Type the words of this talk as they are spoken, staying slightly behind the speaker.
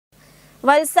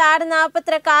વલસાડના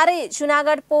પત્રકારે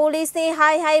જૂનાગઢ પોલીસને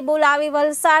હાય બોલાવી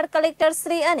વલસાડ કલેક્ટર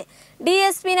શ્રી અને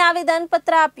ડીએસપીને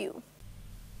આવેદનપત્ર આપ્યું।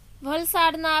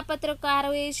 વલસાડના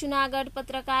પત્રકારોએ જૂનાગઢ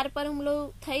પત્રકાર પર હુમલો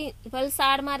થઈ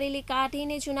વલસાડમાં રેલી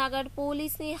કાઢીને જૂનાગઢ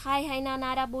પોલીસને હાયના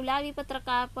નારા બોલાવી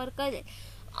પત્રકાર પર કરેલ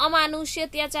અમાનુષ્ય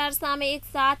અત્યાચાર સામે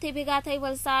એક સાથે ભેગા થઈ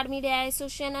વલસાડ મીડિયા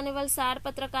એસોસિએશન અને વલસાડ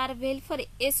પત્રકાર વેલફેર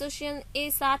એસોસિએશન એ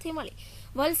સાથે મળી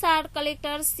વલસાડ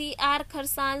કલેક્ટર CR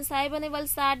ખરસાણ સાહેબ અને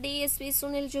વલસાડ ડીએસપી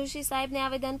સુનિલ જોશી સાહેબને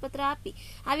આવેદનપત્ર આપી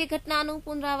આવી ઘટનાનું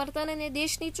પુનરાવર્તન અને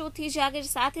દેશની ચોથી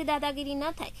જાગીર સાથે દાદાગીરી ન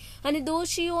થાય અને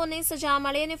દોષીઓને સજા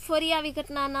મળે અને ફરી આવી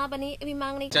ઘટના ન બને એવી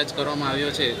માંગણી કરવામાં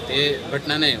આવ્યો છે। તે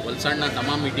ઘટનાને વલસાડના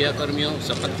તમામ મીડિયા કર્મીઓ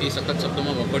સખતથી સખત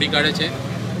શબ્દોમાં વખોડી કાઢે છે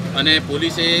અને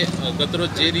પોલીસે ગતરોજ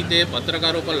જે રીતે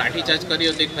પત્રકારો પર લાઠીચાર્જ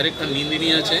કર્યો તે ખરેખર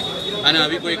નિંદનીય છે અને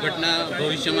આવી કોઈ ઘટના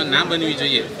ભવિષ્યમાં ના બનવી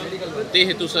જોઈએ તે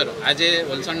હેતુસર આજે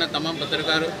વલસાડના તમામ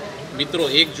પત્રકાર મિત્રો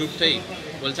એકજૂટ થઈ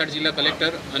વલસાડ જિલ્લા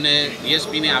કલેક્ટર અને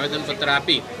ડીએસપીને આવેદનપત્ર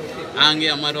આપી આ અંગે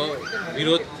અમારો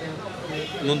વિરોધ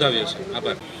નોંધાવ્યો છે।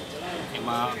 આભાર।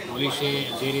 એમાં પોલીસે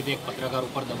જે રીતે પત્રકાર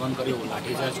ઉપર દમન કર્યું,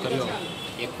 લાઠીચાર્જ કર્યો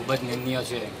એ ખૂબ જ નિંદનીય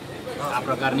છે। આ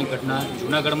પ્રકારની ઘટના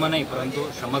જૂનાગઢમાં નહીં પરંતુ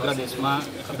સમગ્ર દેશમાં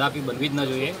કદાપી બનવી જ ન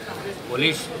જોઈએ।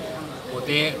 પોલીસ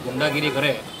પોતે ગુંડાગીરી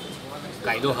કરે,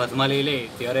 કાયદો હાથમાં લઈ લે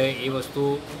ત્યારે એ વસ્તુ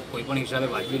કોઈપણ હિસાબે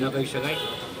વાજબી ન કહી શકાય।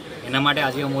 એના માટે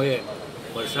આજે અમોએ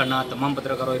વલસાડના તમામ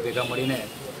પત્રકારોએ ભેગા મળીને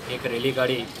એક રેલી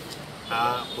કાઢી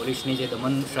આ પોલીસની જે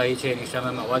દમનશાહી છે એની સામે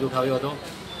અમે અવાજ ઉઠાવ્યો હતો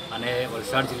અને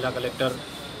વલસાડ જિલ્લા કલેક્ટર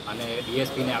અને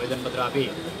ડીએસપીને આવેદનપત્ર આપી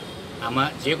આમાં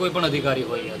જે કોઈ પણ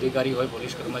અધિકારી હોય,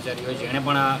 પોલીસ કર્મચારી હોય, જેણે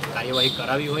પણ આ કાર્યવાહી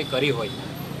કરાવી હોય, કરી હોય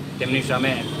તેમની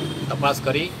સામે તપાસ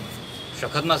કરી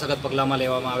સખતમાં સખત પગલાંમાં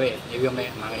લેવામાં આવે એવી અમે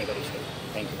માંગણી કરી છે।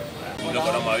 Thank you. હુમલો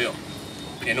કરવામાં આવ્યો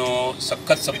એનો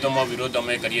સખત શબ્દોમાં વિરોધ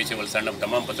અમે કરીએ છીએ વલસાડના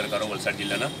તમામ પત્રકારો વલસાડ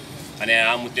જિલ્લાના અને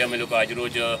આ મુદ્દે અમે લોકો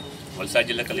આજરોજ વલસાડ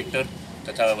જિલ્લા કલેક્ટર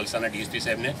તથા વલસાડના ડીએસપી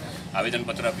સાહેબને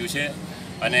આવેદનપત્ર આપ્યું છે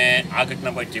અને આ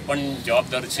ઘટના પર જે પણ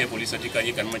જવાબદાર છે પોલીસ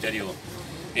અધિકારી કર્મચારીઓ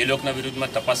એ લોકોના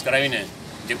વિરુદ્ધમાં તપાસ કરાવીને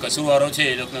જે કસૂરવારો છે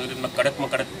એ લોકોના વિરુદ્ધમાં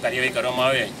કડકમાં કડક કાર્યવાહી કરવામાં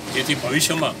આવે જેથી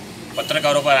ભવિષ્યમાં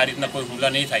પત્રકારો પર આ રીતના કોઈ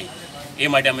હુમલા નહીં થાય એ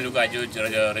માટે અમે લોકો આજે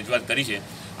રજૂઆત કરી છે।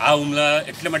 આ હુમલા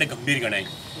એટલા માટે ગંભીર ગણાય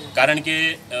કારણ કે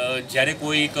જ્યારે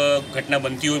કોઈક ઘટના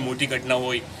બનતી હોય, મોટી ઘટના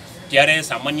હોય ત્યારે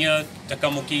સામાન્ય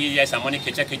ધક્કામુક્કી યા સામાન્ય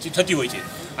ખેંચાખેંચી થતી હોય છે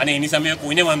અને એની સામે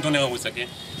કોઈને વાંધો ન હોઈ શકે,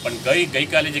 પણ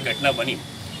ગઈકાલે જે ઘટના બની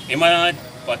એમાં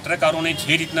પત્રકારોને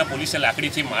જે રીતના પોલીસે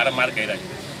લાકડીથી માર કર્યા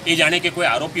છે એ જાણે કે કોઈ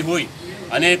આરોપી હોય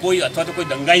અને કોઈ અથવા તો કોઈ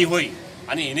દંગાઈ હોય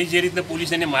અને એને જે રીતના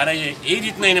પોલીસ એને મારે છે એ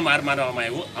રીતના એને મારવામાં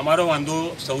આવ્યો। અમારો વાંધો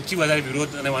સૌથી વધારે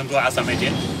વિરોધ અને વાંધો આ સામે છે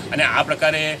અને આ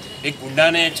પ્રકારે એક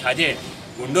ગુંડાને છાજે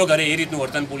ગુંડો કરે એ રીતનું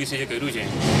વર્તન પોલીસે જે કર્યું છે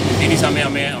એની સામે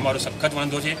અમારો સખત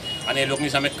વાંધો છે અને એ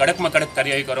લોકોની સામે કડકમાં કડક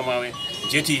કાર્યવાહી કરવામાં આવે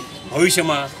જેથી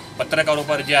ભવિષ્યમાં પત્રકારો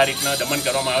પર જે આ રીતના દમન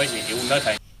કરવામાં આવે છે એવું ન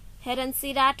થાય।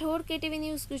 હેરનસિંહ રાઠોડ, KTV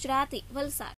ન્યૂઝ ગુજરાતી, વલસાડ।